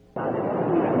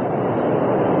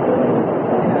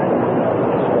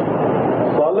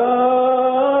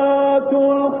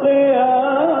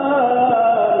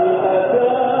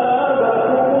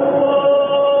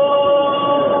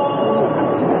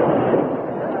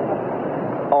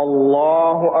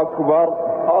الله أكبر.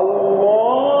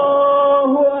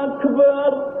 الله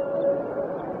أكبر.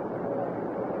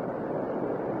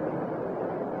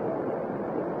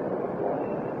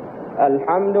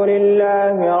 الحمد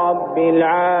لله رب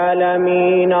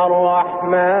العالمين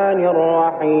الرحمن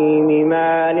الرحيم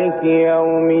مالك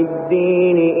يوم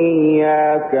الدين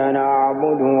إياك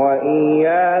نعبد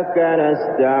وإياك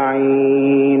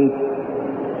نستعين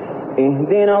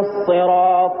اهدنا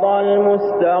الصراط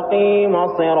المستقيم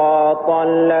صراط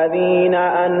الذين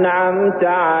أنعمت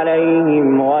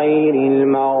عليهم غير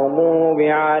المغضوب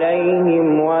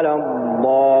عليهم ولا الضالين.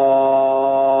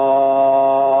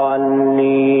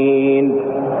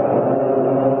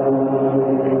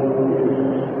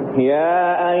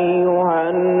 يا أيها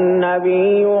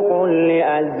النبي قل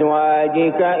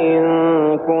لأزواجك إن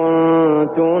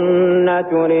كنتن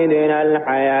تردن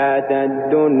الحياة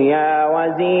الدنيا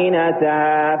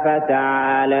وزينتها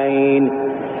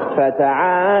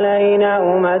فتعالين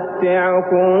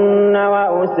أمتعكن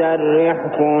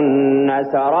وأسرحكن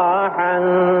سراحا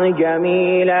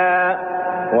جميلا.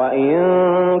 وإن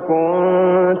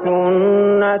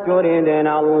كنتن تردن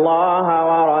الله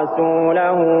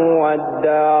ورسوله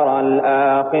والدار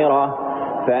الآخرة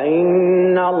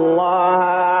فإن الله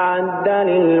أعد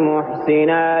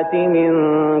للمحسنات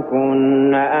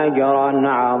منكن أجرا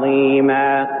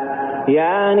عظيما.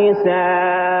 يا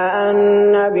نساء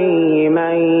النبي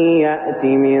من يأت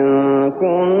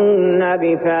منكن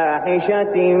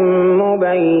بفاحشة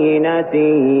مبينة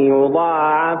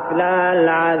يضاعف لها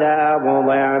العذاب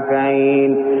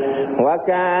ضعفين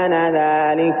وكان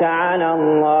ذلك على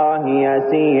الله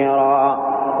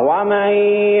يسيرا. ومن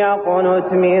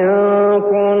يقنت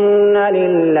منكن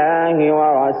لله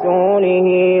ورسوله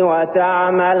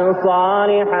وتعمل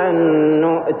صالحا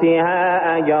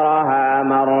نؤتها أجرها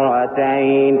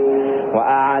مرتين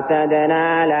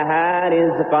وأعتدنا لها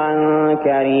رزقا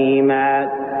كريما.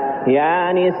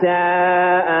 يا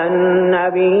نساء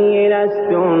النبي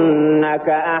لستن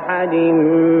كأحد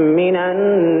من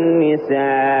النساء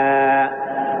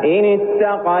إن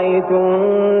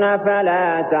اتقيتن فلا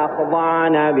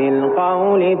تخضعن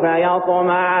بالقول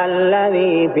فيطمع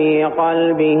الذي في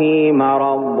قلبه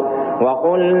مرض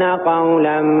وقلن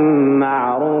قولا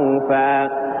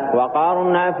معروفا.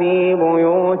 وقرن في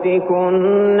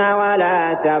بيوتكن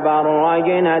ولا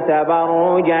تبرجن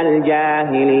تبرج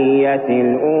الجاهلية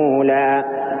الأولى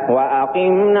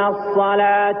وأقمنا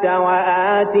الصلاة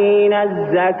وآتينا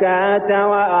الزكاة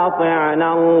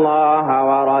وأطعنا الله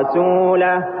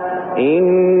ورسوله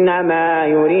إنما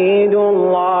يريد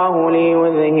الله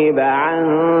ليذهب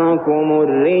عنكم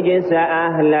الرجس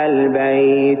أهل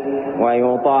البيت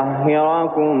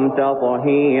ويطهركم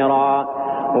تطهيرا.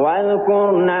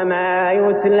 واذكرن ما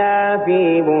يتلى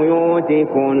في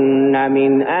بيوتكن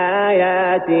من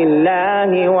آيات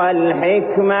الله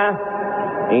والحكمة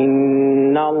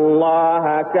إن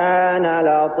الله كان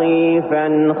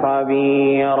لطيفا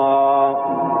خبيرا.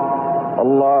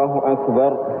 الله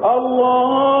أكبر.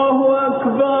 الله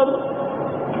أكبر.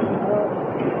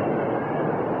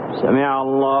 سمع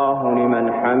الله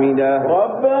لمن حمده.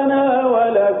 ربنا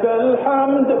ولك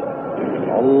الحمد.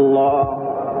 الله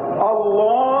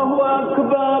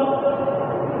أكبر.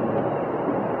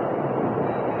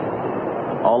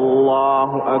 الله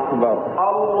أكبر.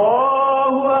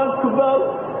 الله أكبر.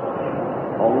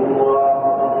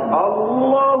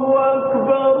 الله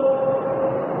أكبر.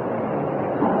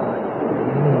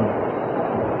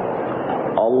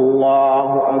 الله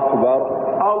أكبر.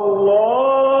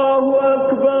 الله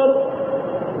أكبر.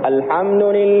 الحمد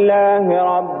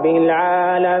لله رب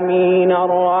العالمين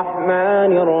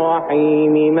الرحمن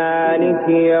الرحيم مالك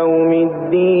يوم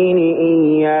الدين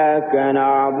إياك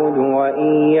نعبد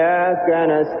وإياك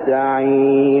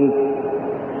نستعين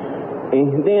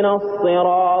اهدنا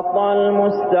الصراط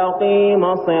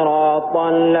المستقيم صراط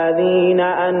الذين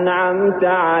أنعمت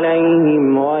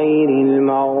عليهم غير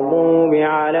المغضوب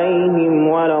عليهم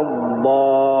ولا الضالين.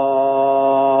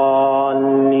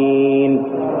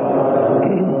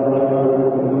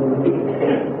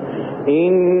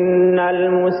 إن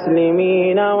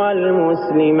المسلمين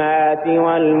والمسلمات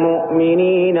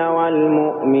والمؤمنين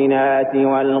والمؤمنات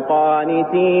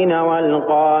والقانتين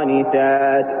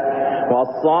والقانتات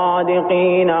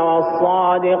والصادقين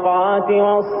والصادقات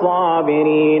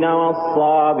والصابرين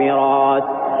والصابرات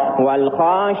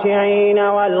والخاشعين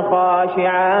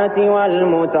والخاشعات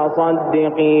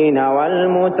والمتصدقين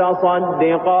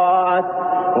والمتصدقات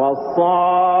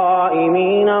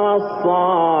والصائمين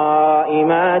والصائمات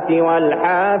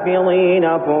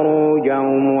والحافظين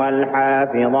فروجهم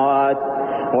والحافظات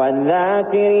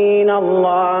والذاكرين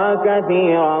الله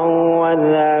كثيرا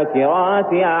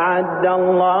والذاكرات أعد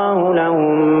الله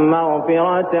لهم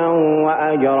مغفرة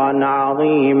وأجرا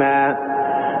عظيما.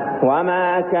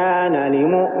 وما كان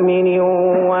لمؤمن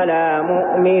ولا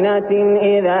مؤمنة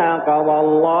إذا قضى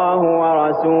الله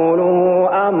ورسوله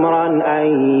أمرا أن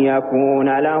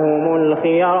يكون لهم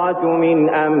الخيرة من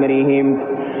أمرهم،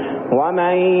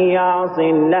 ومن يعص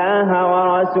الله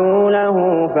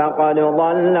ورسوله فقد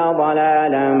ضل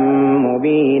ضلالا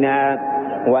مبينا.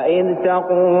 وإذ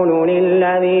تقول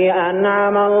للذي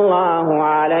أنعم الله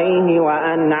عليه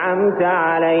وأنعمت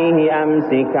عليه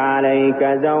أمسك عليك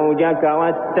زوجك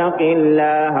واتق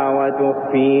الله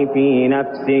وتخفي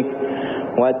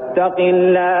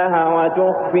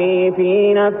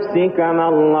في نفسك ما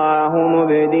الله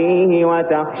مبديه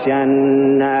وتخشى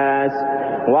الناس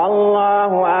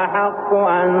والله أحق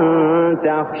أن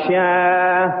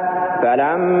تخشاه.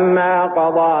 فلما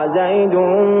قضى زيد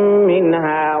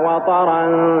منها وطرا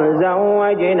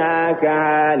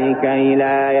زوجناكها لكي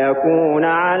لا يكون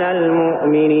على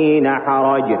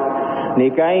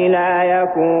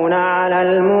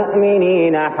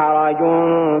المؤمنين حرج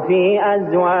في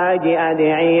أزواج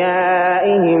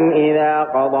أدعيائهم إذا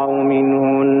قضوا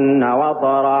منهن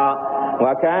وطرا،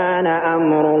 وكان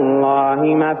أمر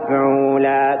الله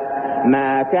مفعولا.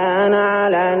 ما كان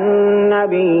على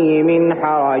النبي من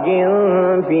حرج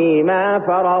فيما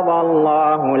فرض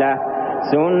الله له،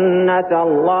 سنة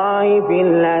الله في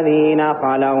الذين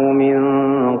خلوا من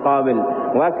قبل،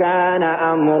 وكان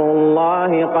أمر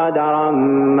الله قدرا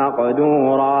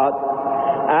مقدورا.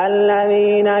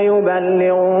 الذين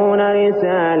يبلغون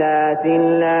رسالات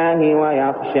الله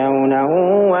ويخشونه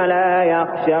ولا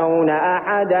يخشون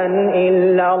أحدا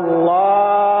إلا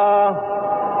الله،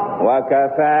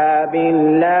 وكفى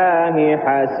بالله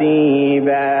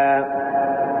حسيبا.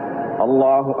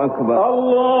 الله أكبر.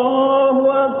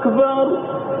 الله أكبر.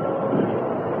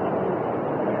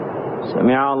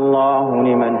 سمع الله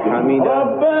لمن حمده.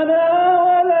 ربنا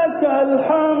ولك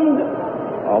الحمد.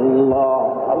 الله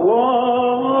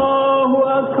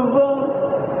أكبر.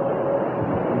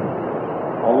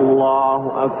 الله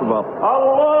أكبر.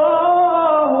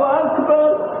 الله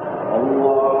أكبر.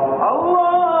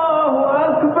 الله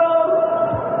أكبر.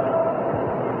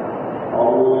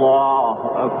 الله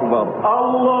أكبر.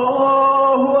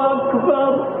 الله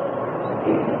أكبر.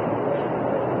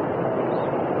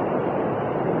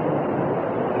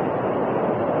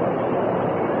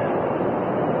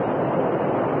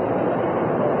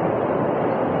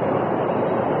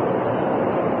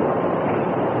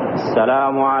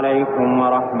 السلام عليكم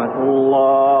ورحمة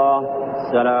الله.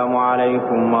 السلام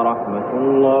عليكم ورحمة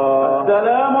الله.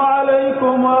 السلام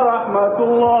عليكم ورحمة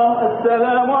الله.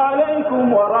 السلام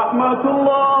عليكم ورحمة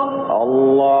الله.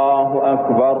 الله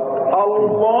أكبر.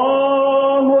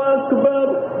 الله أكبر.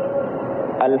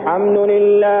 الحمد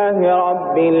لله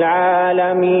رب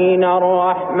العالمين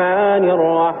الرحمن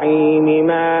الرحيم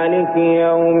مالك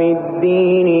يوم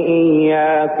الدين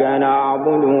إياك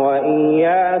نعبد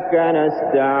وإياك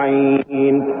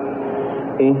نستعين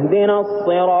اهدنا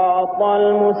الصراط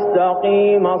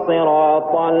المستقيم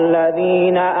صراط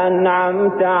الذين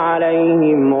أنعمت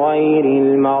عليهم غير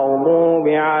المغضوب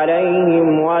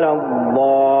عليهم ولا الضالين.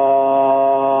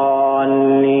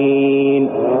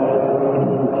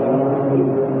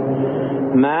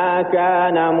 ما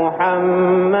كان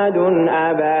محمد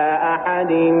أبا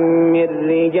أحد من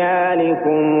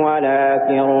رجالكم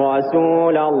ولكن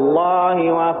رسول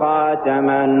الله وخاتم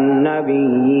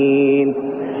النبيين،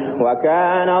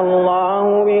 وكان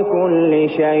الله بكل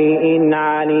شيء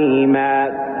عليما.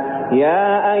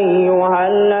 يا أيها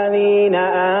الذين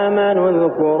آمنوا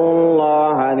اذكروا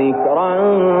الله ذكرا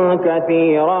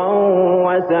كثيرا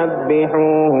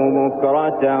وسبحوه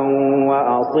بكرة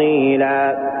وأصيلا.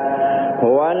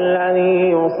 هو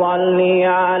الذي يصلي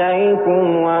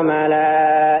عليكم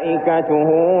وملائكته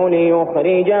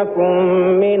ليخرجكم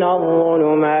من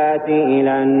الظلمات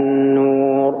إلى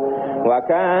النور،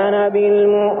 وكان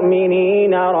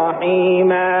بالمؤمنين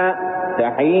رحيما.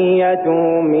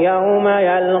 تحيتهم يوم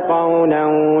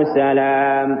يلقونه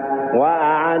سلام،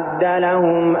 وأعد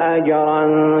لهم أجرا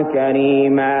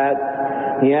كريما.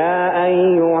 يا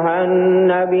أيها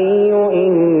النبي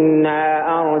إنا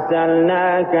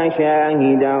أرسلناك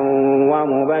شاهدا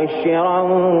ومبشرا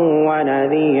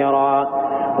ونذيرا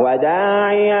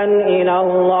وداعيا إلى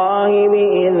الله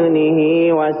بإذنه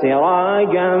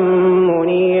وسراجا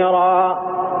منيرا.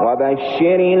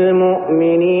 وبشر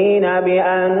المؤمنين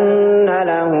بأن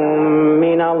لهم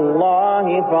من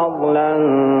الله فضلا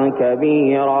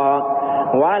كبيرا.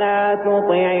 ولا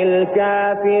تطع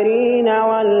الكافرين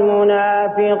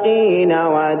والمنافقين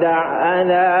ودع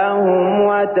أذاهم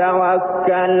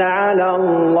وتوكل على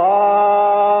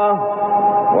الله،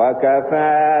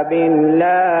 وكفى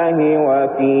بالله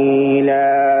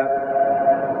وكيلا.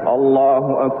 الله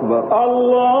أكبر.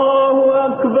 الله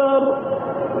أكبر.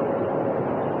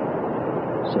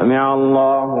 سمع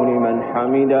الله لمن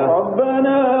حمده.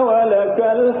 ربنا ولك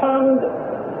الحمد.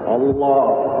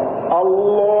 الله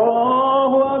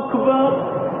أكبر.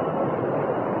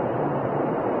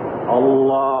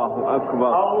 الله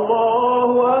أكبر.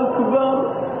 الله أكبر.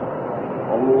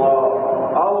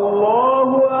 الله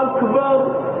أكبر.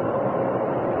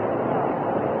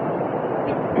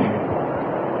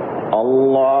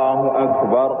 الله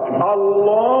أكبر.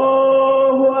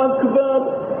 الله أكبر.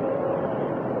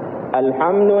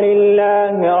 الحمد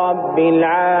لله رب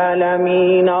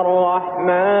العالمين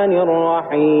الرحمن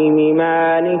الرحيم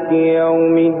مالك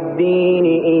يوم الدين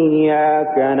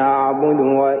إياك نعبد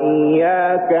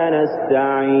وإياك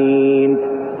نستعين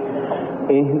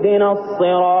اهدنا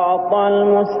الصراط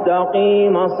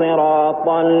المستقيم صراط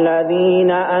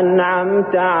الذين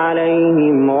أنعمت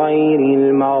عليهم غير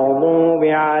المغضوب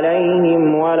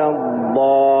عليهم ولا الضالين.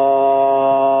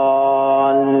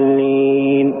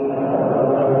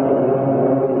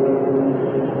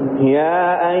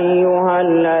 يا أيها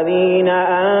الذين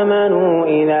آمنوا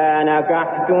إذا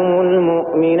نكحتم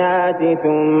المؤمنات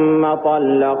ثم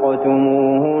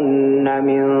طلقتموهن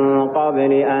من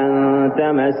قبل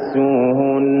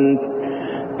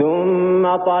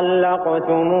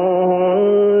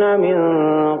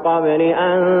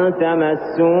أن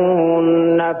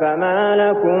تمسوهن فما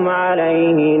لكم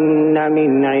عليهن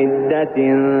من عدة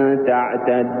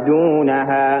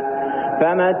تعتدونها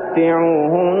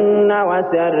فمتعوهن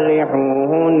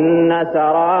وسرحوهن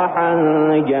سراحا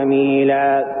جميلا.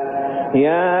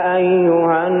 يا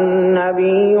أيها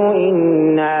النبي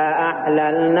إنا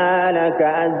أحللنا لك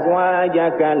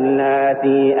أزواجك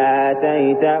اللاتي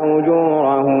آتيت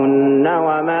أجورهن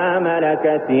وما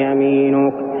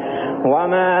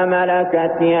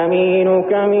ملكت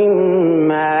يمينك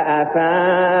مما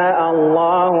أفاء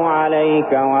الله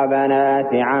عليك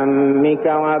وبنات عمك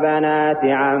وبنات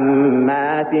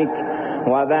عماتك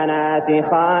وبنات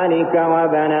خالك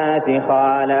وبنات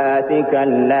خالاتك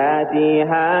اللاتي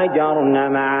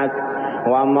هاجرن معك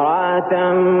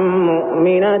وامرأة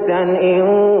مؤمنة إن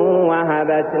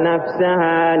وهبت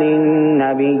نفسها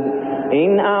للنبي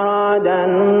إن أراد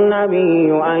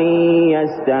النبي أن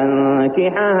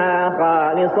يستنكحها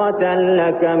خالصة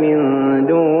لك من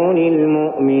دون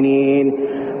المؤمنين.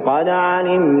 قد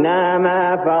علمنا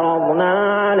ما فرضنا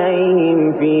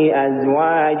عليهم في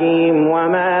أزواجهم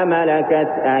وما ملكت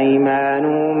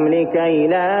أيمانهم لكي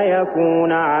لا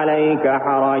يكون عليك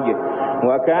حرج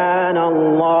وكان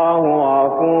الله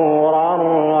غفورا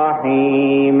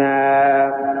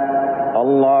رحيما.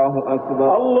 الله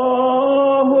أكبر.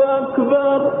 الله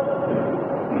أكبر.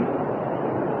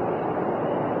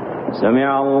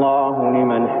 سمع الله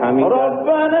لمن حمده.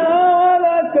 ربنا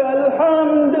ولك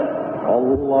الحمد.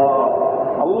 الله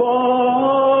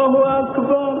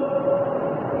أكبر.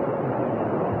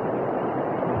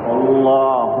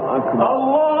 الله أكبر.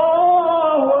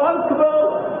 الله أكبر.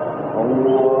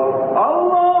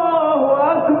 الله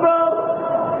أكبر.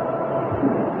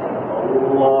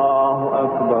 الله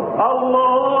أكبر.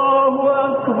 الله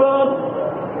أكبر.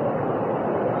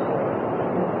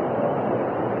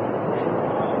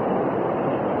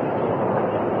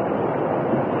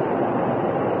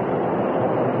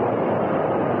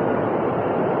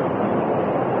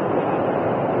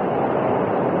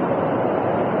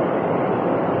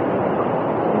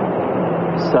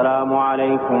 السلام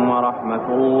عليكم ورحمة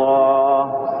الله.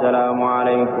 السلام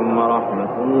عليكم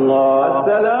ورحمة الله.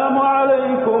 السلام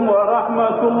عليكم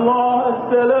ورحمة الله.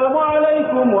 السلام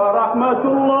عليكم ورحمة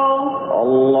الله.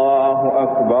 الله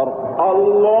أكبر.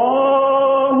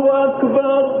 الله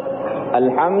أكبر.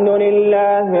 الحمد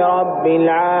لله رب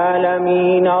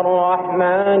العالمين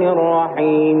الرحمن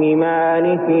الرحيم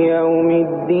مالك يوم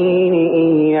الدين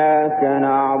إياك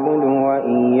نعبد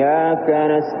وإياك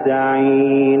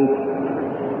نستعين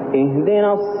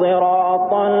اهدنا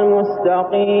الصراط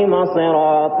المستقيم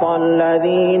صراط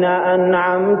الذين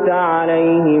أنعمت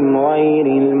عليهم غير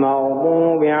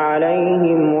المغضوب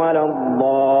عليهم ولا الضالين.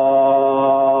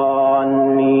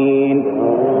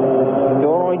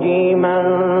 ترجي من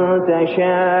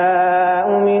تشاء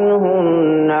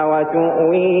منهن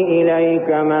وتؤوي إليك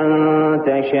من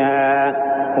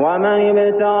تشاء ومن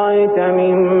ابتغيت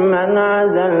ممن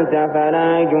عزلت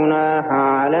فلا جناح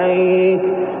عليك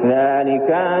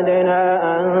ذلك أدنى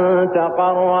أن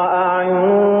تقر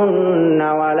أعينهن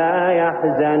ولا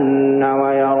يحزن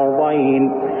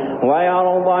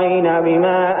ويرضين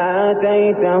بما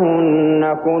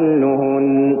آتيتهن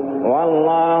كلهن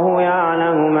والله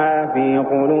يعلم ما في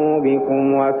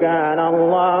قلوبكم وكان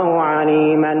الله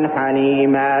عليما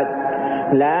حليما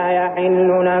لا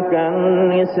يحل لك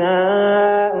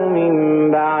النساء من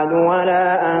بعد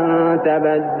ولا أن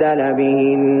تبدل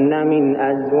بهن من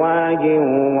أزواج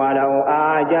ولو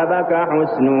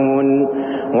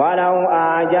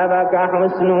أعجبك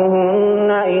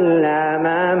حسنهن إلا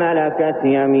ما ملكت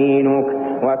يمينك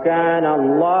وكان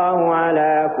الله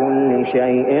على كل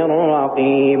شيء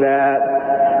رقيبا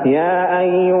يا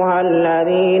أيها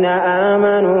الذين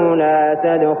آمنوا لا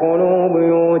تدخلوا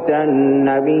بيوت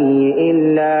النبي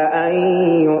إلا أن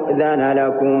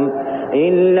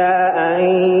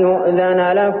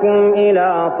يؤذن لكم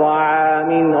إلى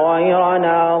طعام غير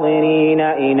ناظرين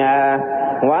إناه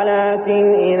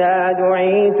ولكن إذا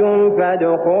دعيتم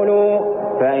فادخلوا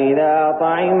فإذا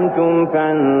طعمتم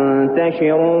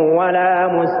فانتشروا ولا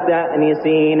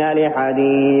مستأنسين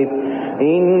لحديث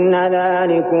إن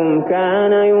ذلكم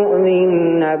كان يؤذي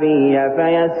النبي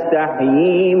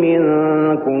فيستحيي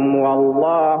منكم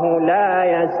والله لا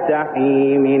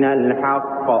يستحيي من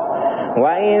الحق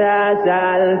وإذا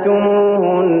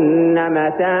سألتموهن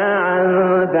متاعا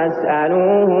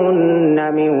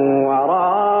فاسألوهن من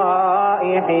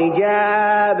وراء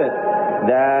حجاب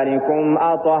ذلكم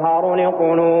أطهر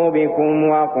لقلوبكم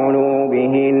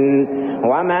وقلوبهن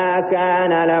وما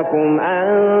كان لكم أن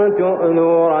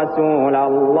تؤذوا رسول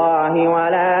الله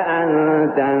ولا أن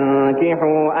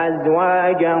تنكحوا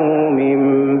أزواجه من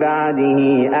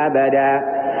بعده أبدا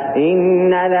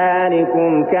إن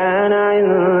ذلكم كان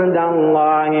عند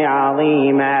الله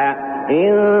عظيما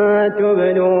إن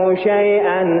تبدوا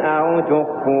شيئا أو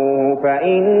تخفوه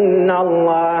فإن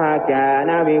الله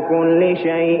كان بكل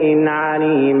شيء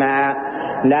عليما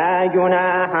لا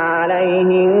جناح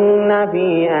عليهن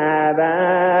في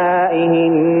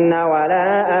آبائهن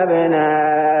ولا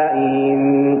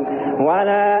أبنائهن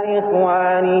ولا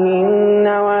إخوانهن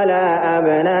ولا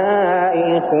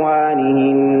أبناء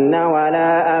إخوانهن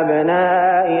ولا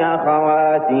أبناء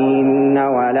أخواتهن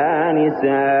ولا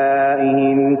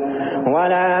نسائهن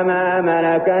ولا ما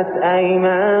ملكت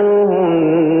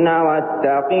أيمانهن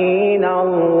واتقين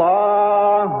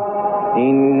الله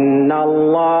إن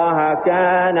الله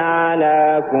كان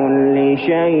على كل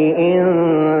شيء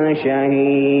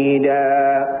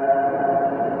شهيدا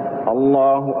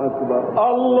الله أكبر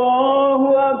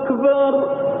الله أكبر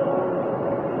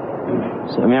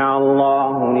سمع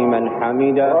الله لمن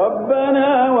حمده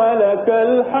ربنا ولك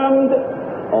الحمد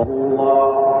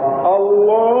الله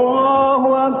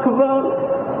أكبر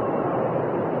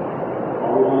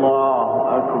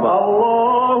الله أكبر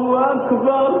الله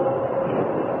أكبر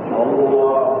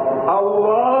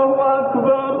الله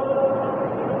أكبر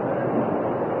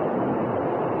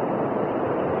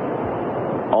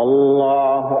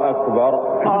الله أكبر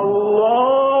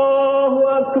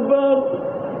الله أكبر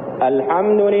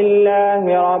الحمد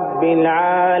لله رب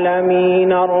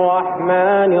العالمين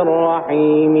الرحمن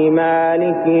الرحيم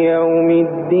مالك يوم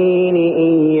الدين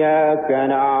إياك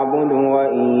نعبد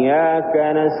وإياك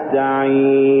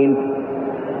نستعين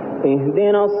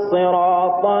اهدنا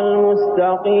الصراط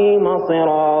المستقيم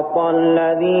صراط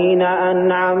الذين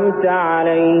أنعمت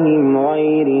عليهم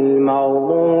غير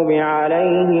المغضوب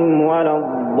عليهم ولا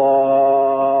الضالين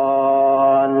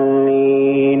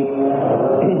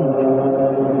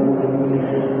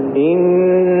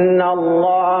إن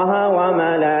الله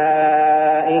وملائكته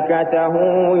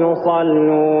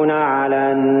يصلون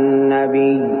على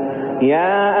النبي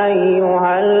يا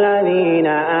أيها الذين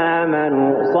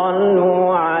آمنوا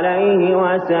صلوا عليه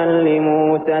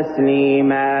وسلموا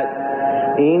تسليما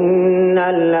إن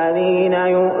الذين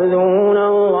يؤذون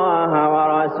الله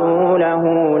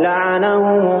ورسوله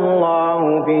لعنهم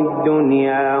الله في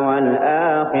الدنيا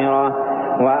والآخرة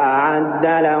وأعد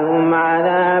لهم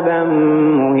عذابا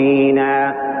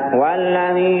مهينا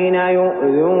والذين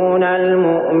يؤذون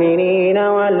المؤمنين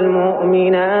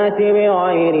والمؤمنات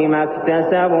بغير ما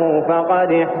اكتسبوا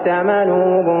فقد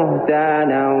احتملوا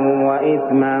بهتانا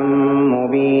وإثما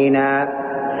مبينا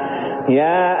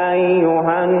يا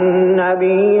أيها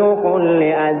النبي قل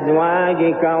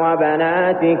لأزواجك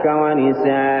وبناتك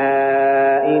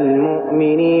ونساء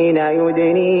المؤمنين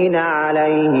يدنين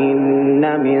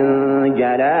عليهن من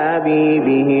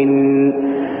جلابيبهن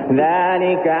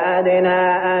ذلك أدنى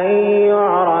أن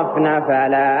يعرفن عرفن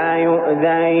فلا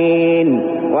يؤذين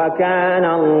وكان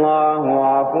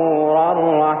الله غفورا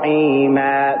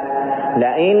رحيما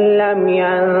لئن لم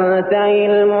ينته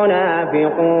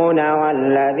المنافقون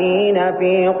والذين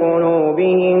في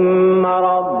قلوبهم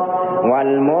مرض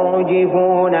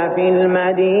والمرجفون في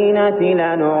المدينة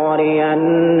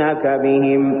لنغرينك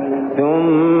بهم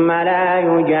ثم لا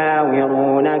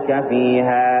يجاورونك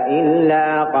فيها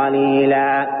إلا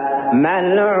قليلا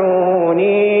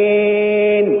ملعونين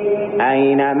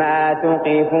أينما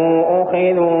ثقفوا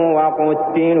أخذوا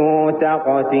وقتلوا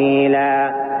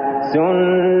تقتيلا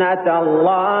سنة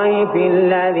الله في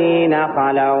الذين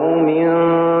خلوا من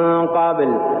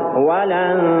قبل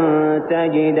ولن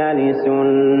تجد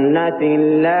لسنة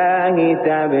الله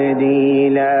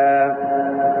تبديلا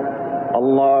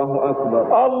الله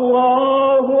أكبر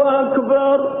الله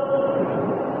أكبر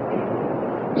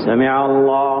سمع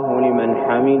الله لمن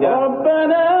حمده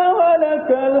ربنا ولك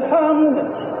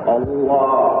الحمد الله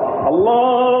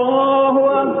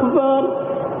أكبر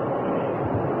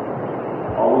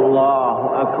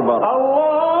الله أكبر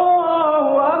الله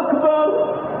أكبر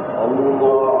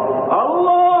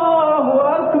الله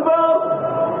أكبر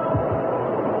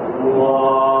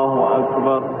الله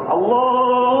أكبر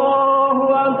الله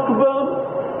أكبر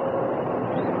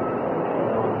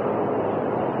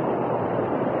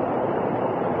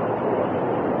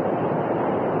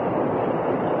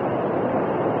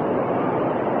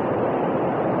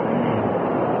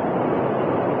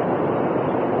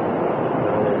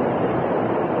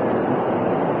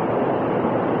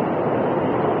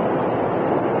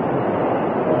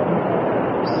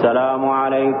السلام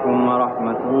عليكم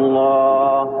ورحمة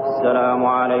الله السلام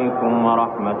عليكم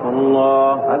ورحمة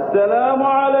الله السلام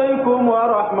عليكم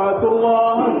ورحمة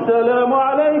الله السلام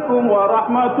عليكم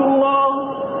ورحمة الله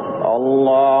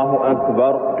الله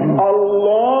أكبر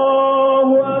الله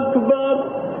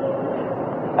أكبر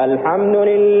الحمد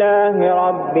لله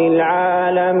رب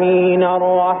العالمين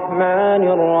الرحمن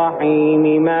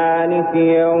الرحيم مالك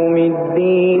يوم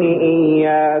الدين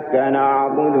إياك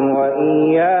نعبد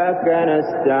وإياك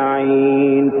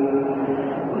نستعين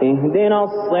اهدنا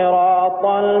الصراط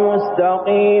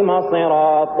المستقيم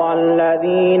صراط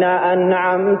الذين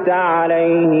أنعمت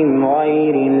عليهم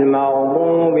غير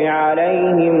المغضوب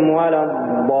عليهم ولا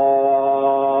الضالين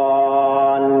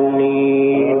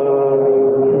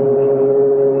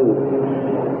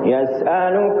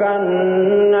يسألك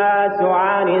الناس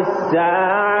عن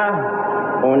الساعة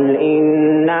قل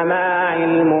إنما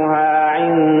علمها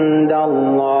عند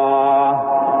الله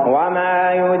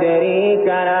وما يدريك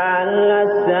لعل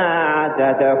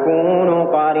الساعة تكون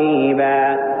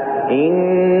قريبا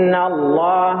إن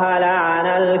الله لعن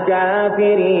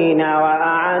الكافرين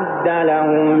وأعد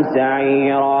لهم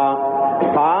سعيرا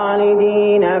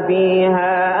خالدين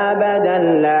فيها أبدا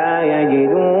لا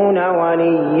يجدون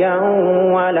وليا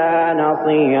ولا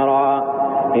نصيرا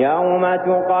يوم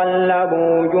تقلب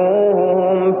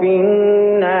وجوههم في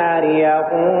النار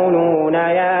يقولون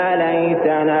يا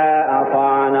ليتنا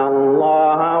أطعنا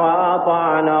الله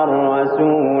وأطعنا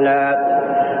الرسولا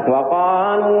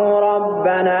وقالوا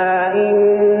ربنا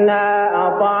إنا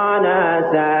أطعنا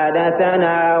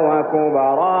سادتنا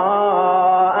وكبراءنا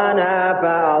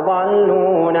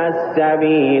فأضلونا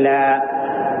السبيلا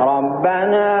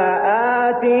ربنا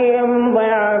آتهم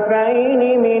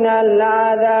ضعفين من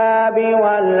العذاب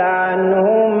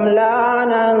والعنهم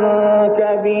لعنا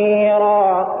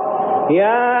كبيرا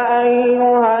يا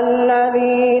أيها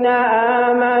الذين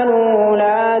آمنوا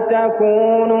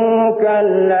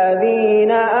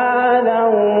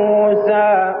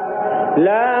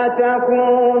لا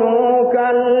تكونوا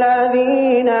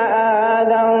كالذين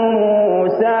آذوا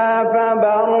موسى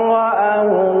فبرأه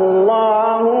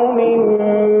الله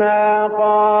مما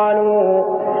قالوا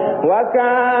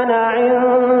وكان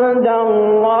عند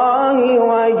الله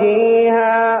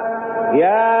وجيها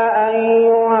يا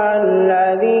أيها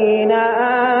الذين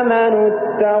آمنوا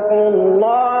اتقوا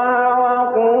الله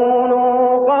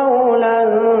وقولوا قولا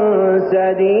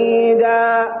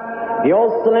سديدا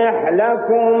يصلح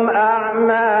لكم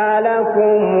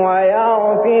أعمالكم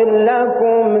ويغفر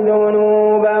لكم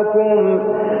ذنوبكم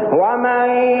ومن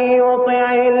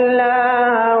يطع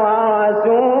الله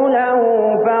ورسوله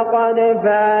فقد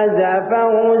فاز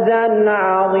فوزا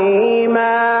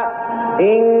عظيما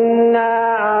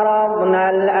إنا عرضنا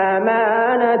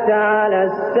الأمانة على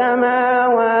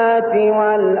السماوات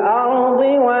والأرض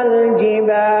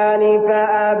والجبال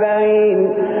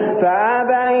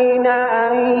فأبين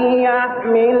أن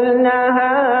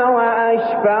يحملنها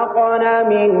وأشفقن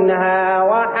منها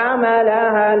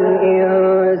وحملها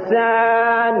الإنسان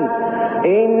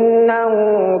إنه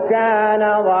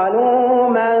كان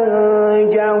ظلوما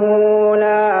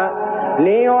جهولا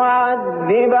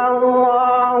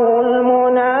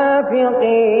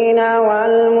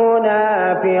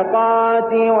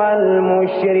والمنافقات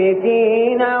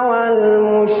والمشركين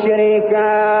والمشركات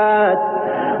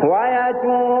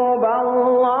ويتوب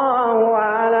الله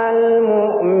على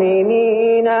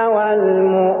المؤمنين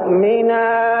والمؤمنات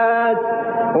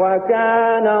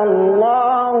وكان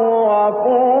الله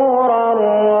غفورا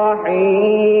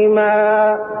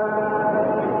رحيما.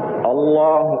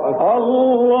 الله أكبر.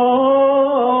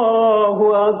 الله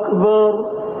أكبر.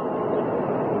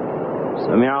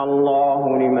 سمع الله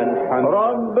لمن حمده.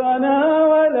 ربنا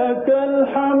ولك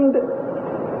الحمد.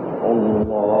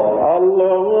 الله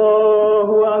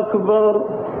أكبر.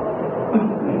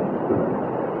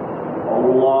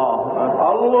 الله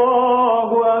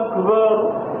أكبر.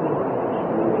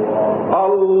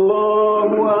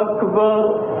 الله أكبر.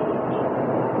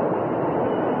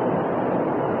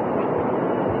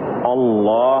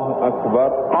 الله أكبر.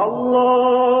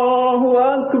 الله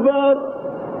أكبر.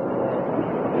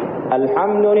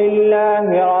 الحمد لله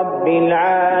رب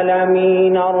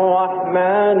العالمين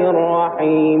الرحمن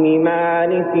الرحيم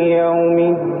مالك يوم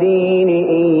الدين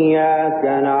إياك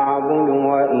نعبد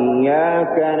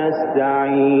وإياك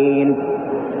نستعين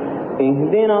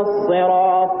اهدنا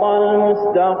الصراط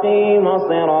المستقيم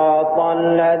صراط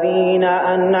الذين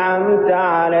أنعمت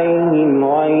عليهم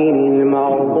غير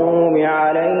المغضوب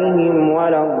عليهم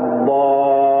ولا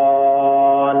الضالين.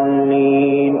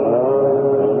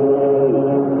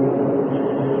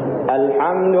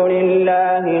 الحمد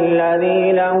لله الذي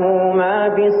له ما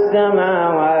في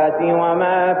السماوات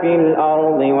وما في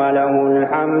الأرض وله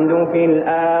الحمد في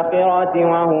الآخرة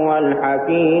وهو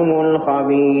الحكيم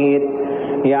الخبير.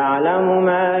 يعلم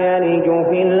ما يلج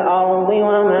في الأرض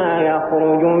وما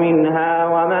يخرج منها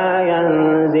وما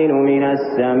ينزل من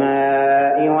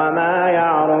السماء وما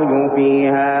يعرج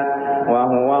فيها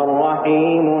وهو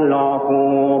الرحيم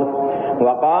الغفور.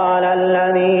 وقال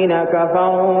الذين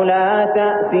كفروا لا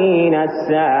تأتينا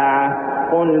الساعة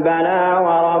قل بلى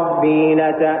وربي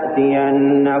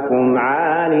لتأتينكم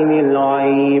عالم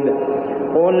الغيب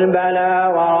قل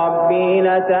بلى وربي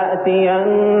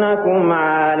لتأتينكم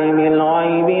عالم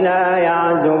الغيب لا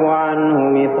يعزب عنه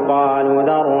مثقال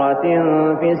ذرة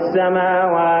في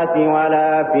السماوات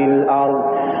ولا في الأرض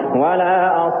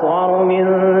ولا أصغر من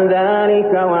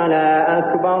ذلك ولا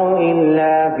أكبر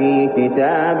إلا في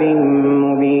كتاب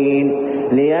مبين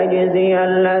ليجزي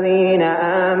الذين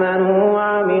آمنوا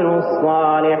وعملوا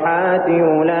الصالحات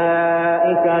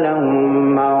أولئك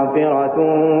لهم مغفرة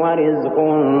ورزق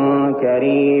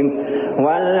كريم.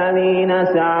 والذين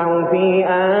سعوا في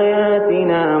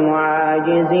آياتنا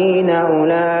معاجزين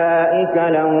أولئك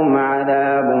لهم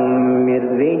عذاب من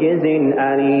رجز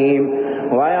أليم.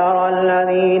 ويرى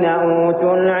الذين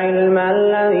أوتوا العلم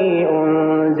الذي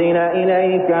أنزل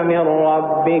إليك من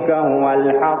ربك هو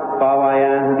الحق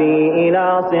ويهدي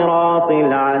إلى صراط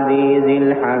العزيز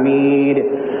الحميد.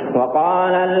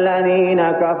 وقال الذين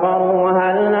كفروا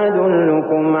هل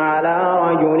ندلكم على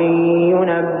رجل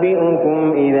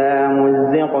ينبئكم إذا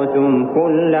مزقتم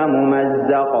كل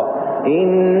ممزق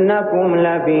إنكم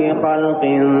لفي خلق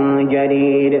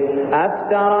جديد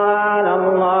أفترى على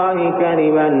الله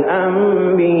كذبا أم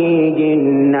به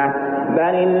جنة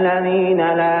بل الذين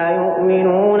لا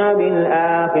يؤمنون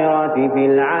بالآخرة في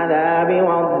العذاب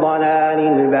والضلال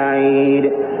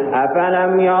البعيد.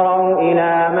 أفلم يروا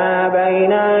إلى ما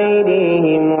بين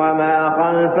أيديهم وما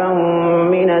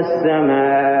خلفهم من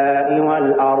السماء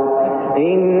والأرض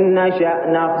إن نشأ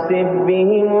نخسف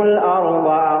بهم الأرض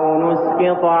أو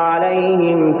نسقط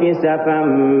عليهم كسفا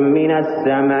من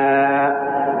السماء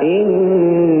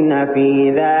إن في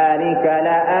ذلك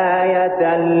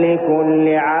لآية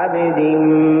لكل عبد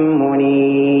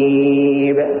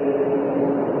منيب.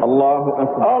 الله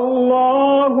أكبر.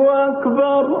 الله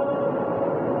أكبر.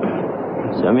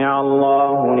 سمع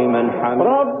الله لمن حمده.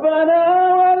 ربنا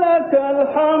ولك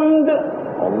الحمد.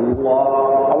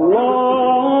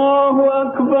 الله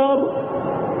أكبر.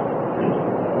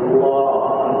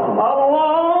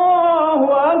 الله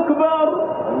أكبر.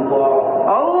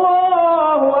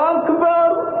 الله أكبر.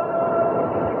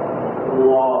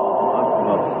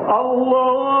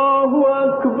 الله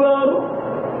أكبر.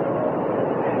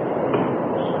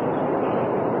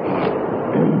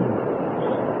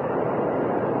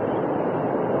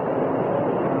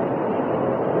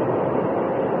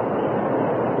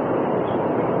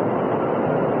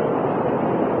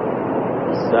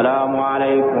 السلام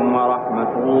عليكم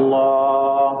ورحمة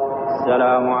الله.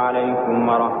 السلام عليكم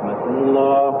ورحمة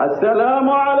الله. السلام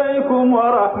عليكم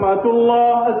ورحمة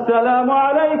الله. السلام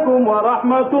عليكم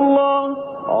ورحمة الله.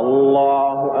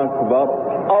 الله أكبر.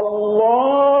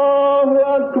 الله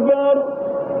أكبر.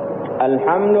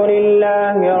 الحمد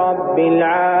لله رب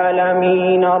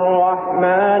العالمين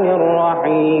الرحمن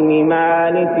الرحيم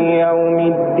مالك يوم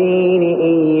الدين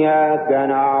إياك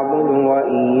نعبد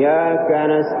وإياك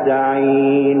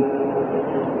نستعين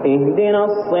اهدنا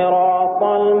الصراط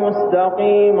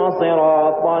المستقيم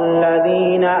صراط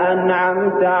الذين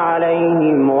أنعمت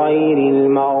عليهم غير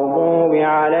المغضوب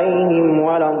عليهم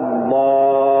ولا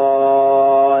الضالين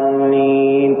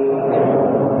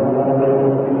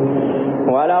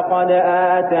ولقد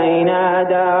آتينا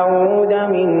داود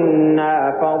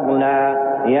منا فضلا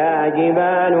يا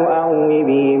جبال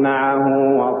أوبي معه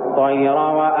والطير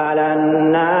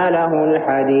وألنا له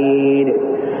الحديد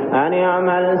أن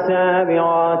اعمل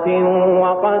سابغات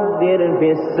وقدر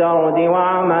في السرد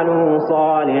واعملوا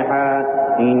صالحا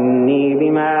إني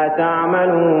بما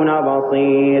تعملون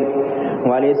بصير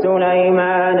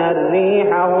ولسليمان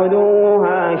الريح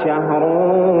غدوها شهر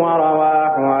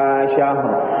ورواحها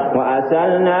شهر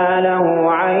وأسلنا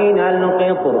له عين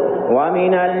القطر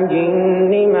ومن الجن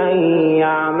من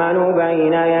يعمل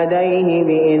بين يديه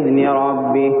بإذن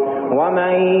ربه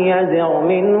ومن يزغ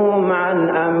منهم عن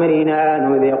أمرنا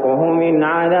نذقه من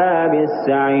عذاب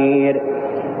السعير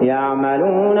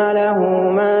يعملون له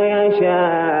ما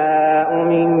يشاء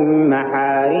من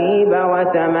محاريب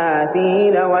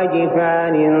وتماثيل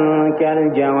وجفان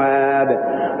كالجواب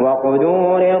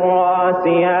وقدور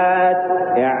الراسيات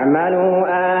اعملوا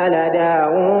آل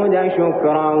داود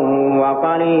شكرا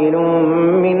وقليل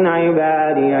من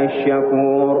عبادي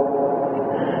الشكور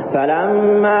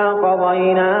فلما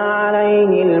قضينا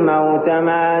عليه الموت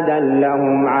ما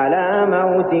دلهم على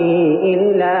موته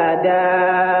إلا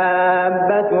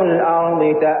دابة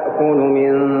الأرض تأكل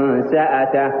من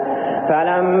سأته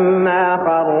فلما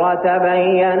خر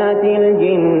تبينت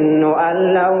الجن أن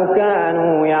لو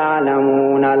كانوا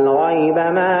يعلمون الغيب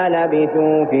ما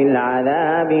لبثوا في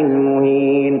العذاب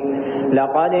المهين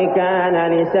لقد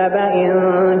كان لسبإ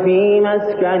في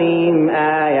مسكنهم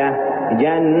آية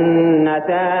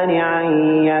جنتان عن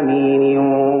يمين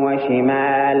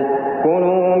وشمال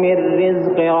كلوا من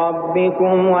رزق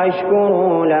ربكم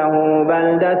واشكروا له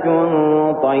بلدة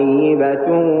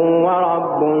طيبة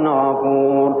ورب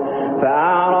غفور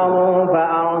فأعرضوا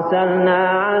فأرسلنا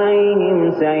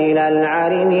عليهم سيل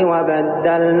العرم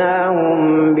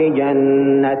وبدلناهم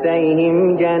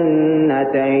بجنتيهم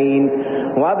جنتين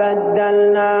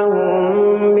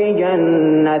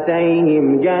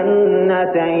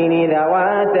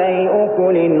ذواتي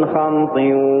أكل خمط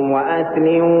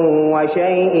وأثل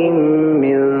وشيء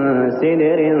من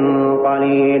سدر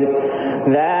قليل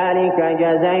ذلك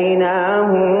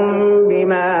جزيناهم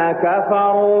بما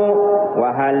كفروا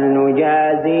وهل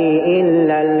نجازي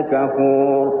إلا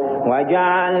الكفور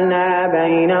وجعلنا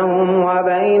بينهم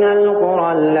وبين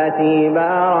القرى التي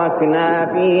باركنا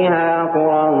فيها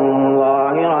قرى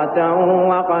ظاهرة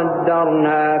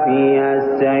وقدرنا فيها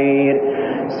السير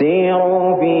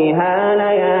سيروا فيها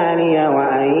ليالي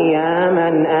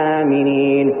وأياما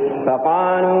آمنين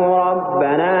فقالوا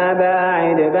ربنا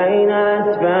باعد بين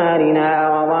أسفارنا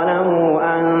وظلموا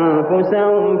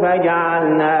أنفسهم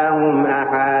فجعلناهم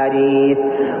أحاديث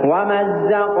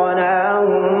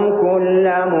ومزقناهم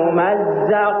كل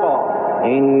ممزق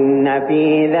إن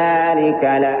في ذلك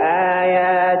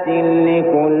لآيات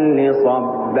لكل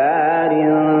صبار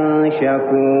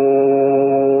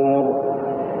شكور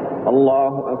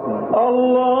الله أكبر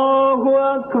الله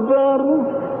أكبر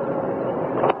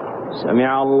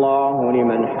سمع الله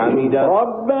لمن حمده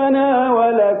ربنا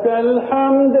ولك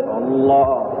الحمد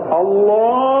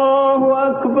الله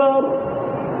أكبر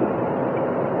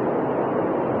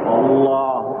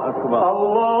الله أكبر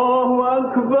الله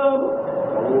أكبر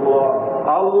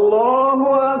الله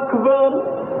أكبر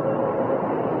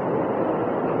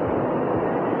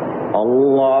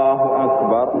الله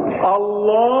أكبر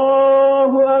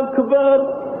الله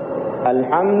أكبر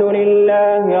الحمد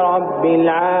لله رب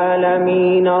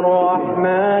العالمين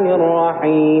الرحمن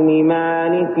الرحيم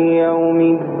مالك يوم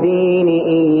الدين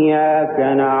إياك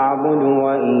نعبد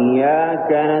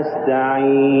وإياك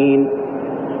نستعين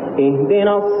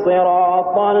اهدنا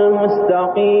الصراط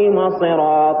المستقيم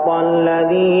صراط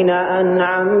الذين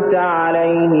أنعمت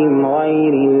عليهم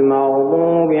غير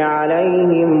المغضوب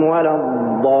عليهم ولا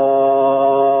الضالين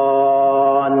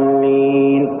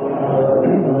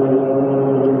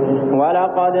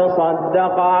ولقد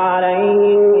صدق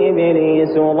عليهم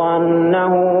إبليس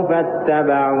ظنه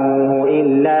فاتبعوه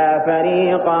إلا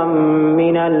فريقا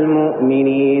من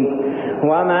المؤمنين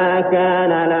وما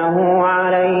كان له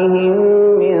عليهم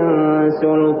من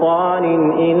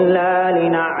سلطان إلا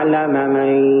لنعلم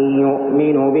من يؤمن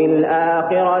يؤمن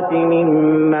بالآخرة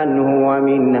ممن هو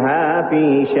منها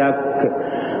في شك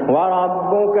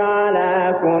وربك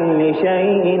على كل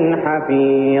شيء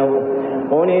حفيظ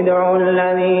قل ادعوا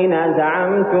الذين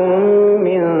زعمتم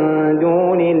من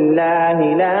دون الله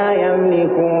لا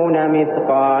يملكون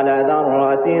مثقال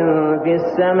ذرة في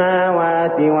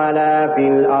السماوات ولا في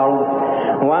الأرض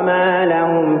وما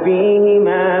لهم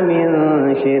فيهما من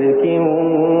شرك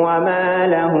وما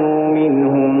له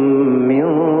منهم من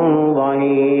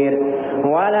ظهير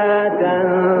ولا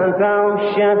تنفع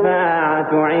الشفاعة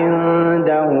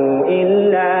عنده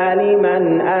إلا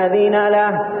لمن أذن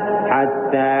له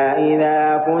حتى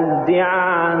إذا فزع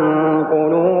عن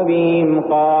قلوبهم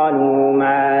قالوا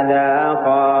ماذا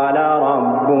قال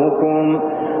ربكم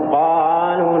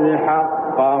قالوا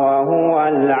الحق وهو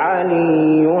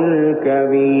العلي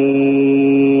الكبير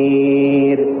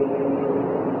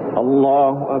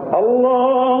الله أكبر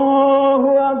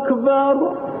الله أكبر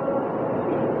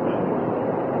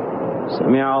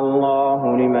سمع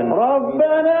الله لمن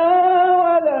ربنا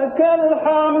ولك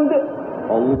الحمد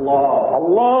الله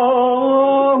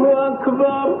الله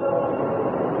أكبر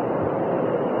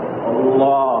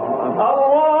الله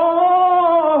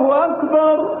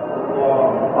أكبر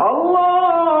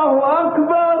الله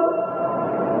أكبر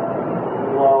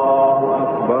الله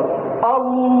أكبر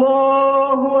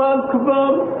الله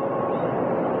أكبر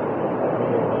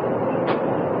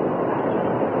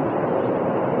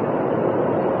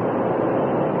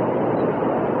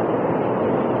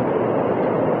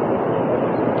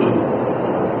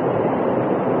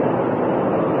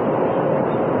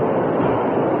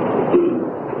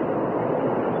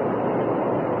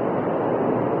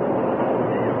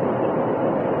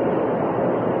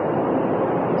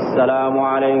السلام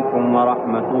عليكم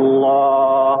ورحمة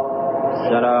الله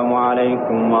السلام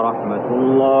عليكم ورحمة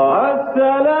الله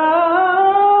السلام